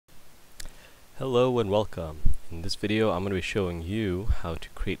Hello and welcome. In this video I'm going to be showing you how to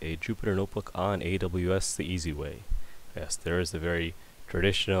create a Jupyter notebook on AWS the easy way. Yes, there is a very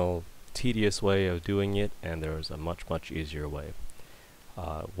traditional, tedious way of doing it, and there is a much easier way.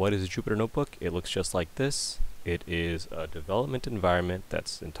 What is a Jupyter notebook? It looks just like this. It is a development environment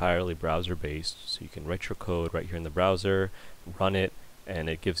that's entirely browser based, so you can write your code right here in the browser, run it, and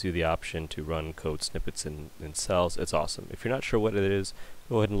it gives you the option to run code snippets in cells. It's awesome. If you're not sure what it is,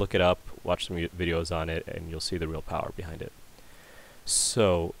 go ahead and look it up, watch some videos on it, and you'll see the real power behind it.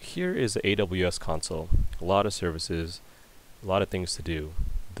 So here is the AWS console. A lot of services, a lot of things to do.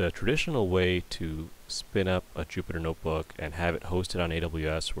 The traditional way to spin up a Jupyter notebook and have it hosted on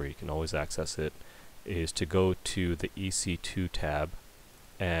AWS where you can always access it is to go to the EC2 tab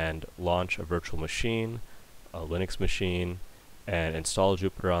and launch a virtual machine, a Linux machine, and install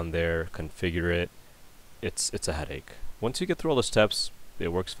Jupyter on there, configure it. It's a headache. Once you get through all the steps,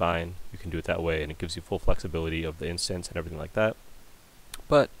 it works fine. You can do it that way, and it gives you full flexibility of the instance and everything like that.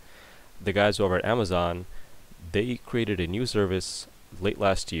 But the guys over at Amazon, they created a new service late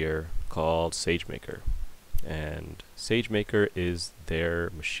last year called SageMaker. And SageMaker is their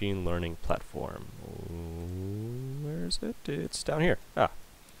machine learning platform. Where is it? It's down here.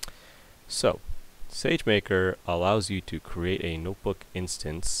 So SageMaker allows you to create a notebook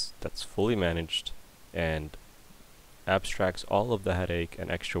instance that's fully managed and abstracts all of the headache and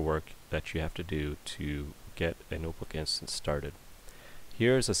extra work that you have to do to get a notebook instance started.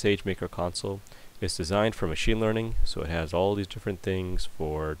 Here's a SageMaker console. It's designed for machine learning, so it has all these different things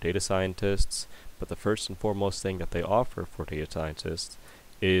for data scientists, but the first and foremost thing that they offer for data scientists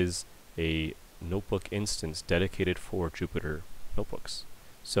is a notebook instance dedicated for Jupyter notebooks.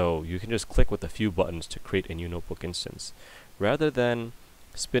 So you can just click with a few buttons to create a new notebook instance. Rather than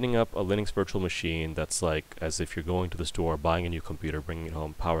spinning up a Linux virtual machine that's like as if you're going to the store, buying a new computer, bringing it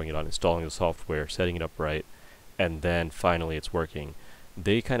home, powering it on, installing the software, setting it up right, and then finally it's working.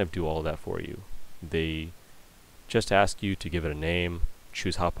 They kind of do all that for you. They just ask you to give it a name,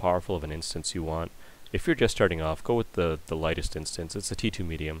 choose how powerful of an instance you want. If you're just starting off, go with the lightest instance. It's a T2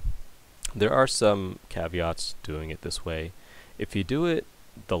 medium. There are some caveats doing it this way. If you do it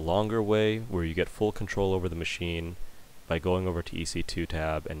the longer way, where you get full control over the machine by going over to EC2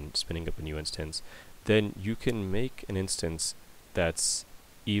 tab and spinning up a new instance, then you can make an instance that's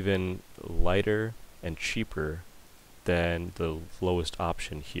even lighter and cheaper than the lowest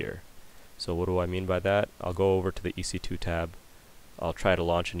option here. So what do I mean by that? I'll go over to the EC2 tab. I'll try to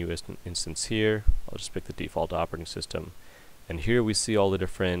launch a new instance here. I'll just pick the default operating system. And here we see all the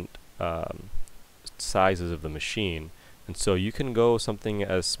different sizes of the machine. And so you can go something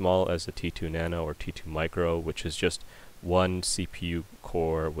as small as a T2 Nano or T2 Micro, which is just one CPU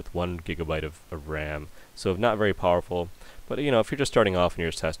core with 1 GB of RAM. So not very powerful. But you know, if you're just starting off and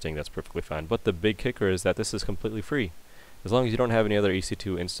you're just testing, that's perfectly fine. But the big kicker is that this is completely free. As long as you don't have any other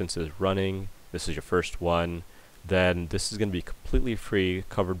EC2 instances running, this is your first one, then this is going to be completely free,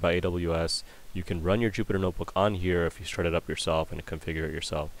 covered by AWS. You can run your Jupyter notebook on here if you start it up yourself and configure it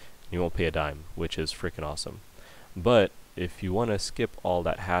yourself. You won't pay a dime, which is freaking awesome. But if you want to skip all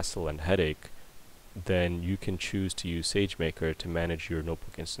that hassle and headache, then you can choose to use SageMaker to manage your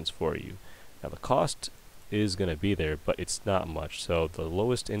notebook instance for you. Now the cost is going to be there, but it's not much. So the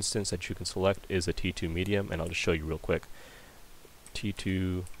lowest instance that you can select is a T2 medium, and I'll just show you real quick.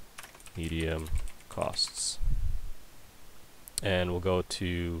 T2 medium costs. And we'll go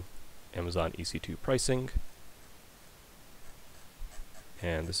to Amazon EC2 pricing.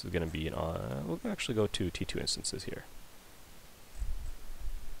 And this is going to be we'll actually go to T2 instances here.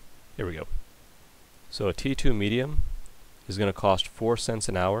 Here we go. So a T2 medium is going to cost 4 cents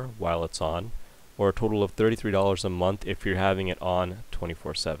an hour while it's on, or a total of $33 a month if you're having it on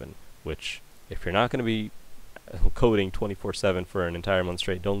 24/7, which if you're not going to be coding 24/7 for an entire month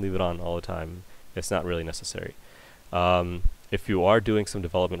straight, don't leave it on all the time. It's not really necessary. If you are doing some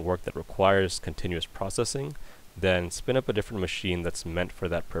development work that requires continuous processing, then spin up a different machine that's meant for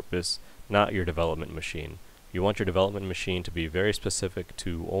that purpose, not your development machine. You want your development machine to be very specific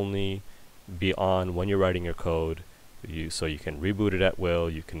to only be on when you're writing your code, so you can reboot it at will,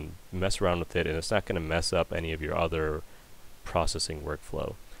 you can mess around with it, and it's not going to mess up any of your other processing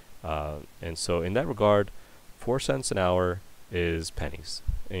workflow. And so in that regard, 4 cents an hour is pennies,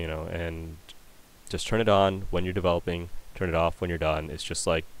 you know, and just turn it on when you're developing, turn it off when you're done. It's just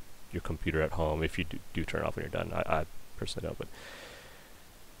like your computer at home, if you do turn it off when you're done. I personally don't, but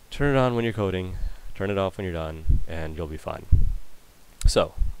turn it on when you're coding, turn it off when you're done, and you'll be fine.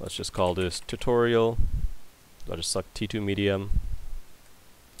 So let's just call this tutorial. I'll just select T2 medium.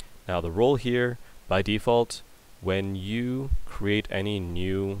 Now the role here, by default, when you create any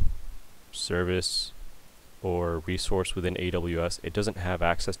new service or resource within AWS, it doesn't have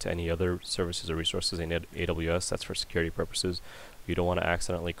access to any other services or resources in AWS. That's for security purposes. You don't want to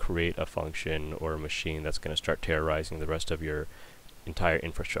accidentally create a function or a machine that's going to start terrorizing the rest of your entire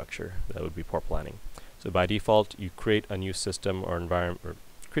infrastructure. That would be poor planning. So by default, you create a new system or environment, or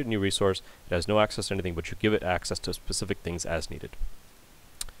create a new resource. It has no access to anything, but you give it access to specific things as needed.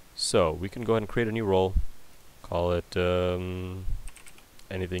 So we can go ahead and create a new role. Call it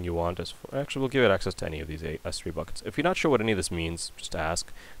anything you want. Actually, we'll give it access to any of these S3 buckets. If you're not sure what any of this means, just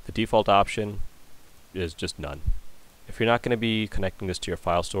ask. The default option is just none. If you're not going to be connecting this to your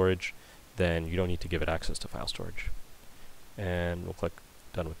file storage, then you don't need to give it access to file storage. And we'll click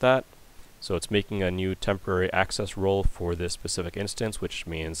done with that. So it's making a new temporary access role for this specific instance, which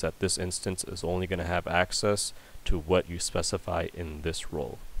means that this instance is only going to have access to what you specify in this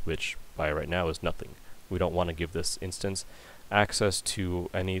role, which by right now is nothing. We don't want to give this instance access to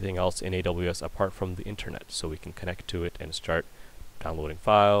anything else in AWS apart from the internet, so we can connect to it and start downloading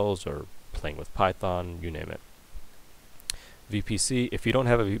files or playing with Python, you name it. VPC, if you don't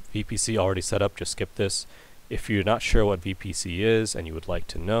have a VPC already set up, just skip this. If you're not sure what VPC is and you would like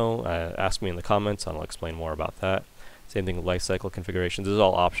to know, ask me in the comments and I'll explain more about that. Same thing with lifecycle configuration. This is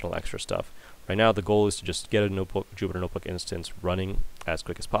all optional extra stuff. Right now the goal is to just get a Jupyter Notebook instance running as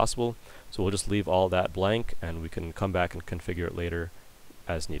quick as possible. So we'll just leave all that blank and we can come back and configure it later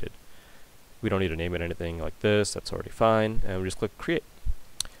as needed. We don't need to name it anything like this, that's already fine, and we just click create.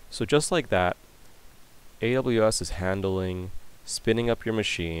 So just like that, AWS is handling spinning up your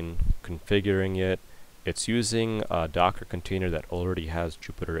machine, configuring it. It's using a Docker container that already has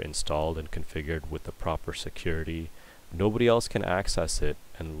Jupyter installed and configured with the proper security. Nobody else can access it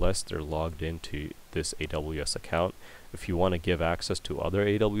unless they're logged into this AWS account. If you want to give access to other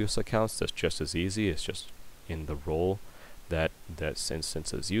AWS accounts, that's just as easy. It's just in the role that that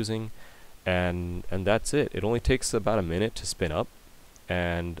instance is using, and that's it. It only takes about a minute to spin up,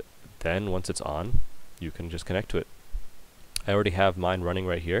 and then once it's on, you can just connect to it. I already have mine running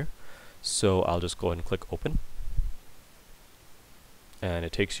right here, so I'll just go ahead and click open, and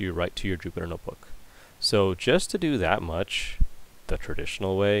it takes you right to your Jupyter Notebook. So just to do that much, the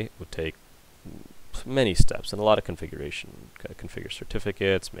traditional way would take many steps and a lot of configuration. Configure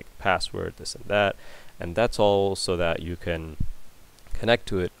certificates, make a password, this and that, and that's all so that you can connect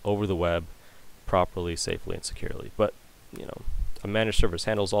to it over the web properly, safely, and securely. But you know, a managed service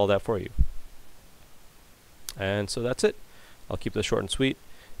handles all that for you. And so that's it. I'll keep this short and sweet.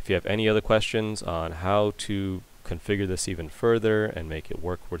 If you have any other questions on how to configure this even further and make it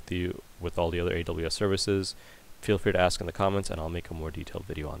work with you with all the other AWS services, feel free to ask in the comments and I'll make a more detailed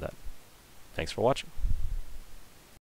video on that. Thanks for watching.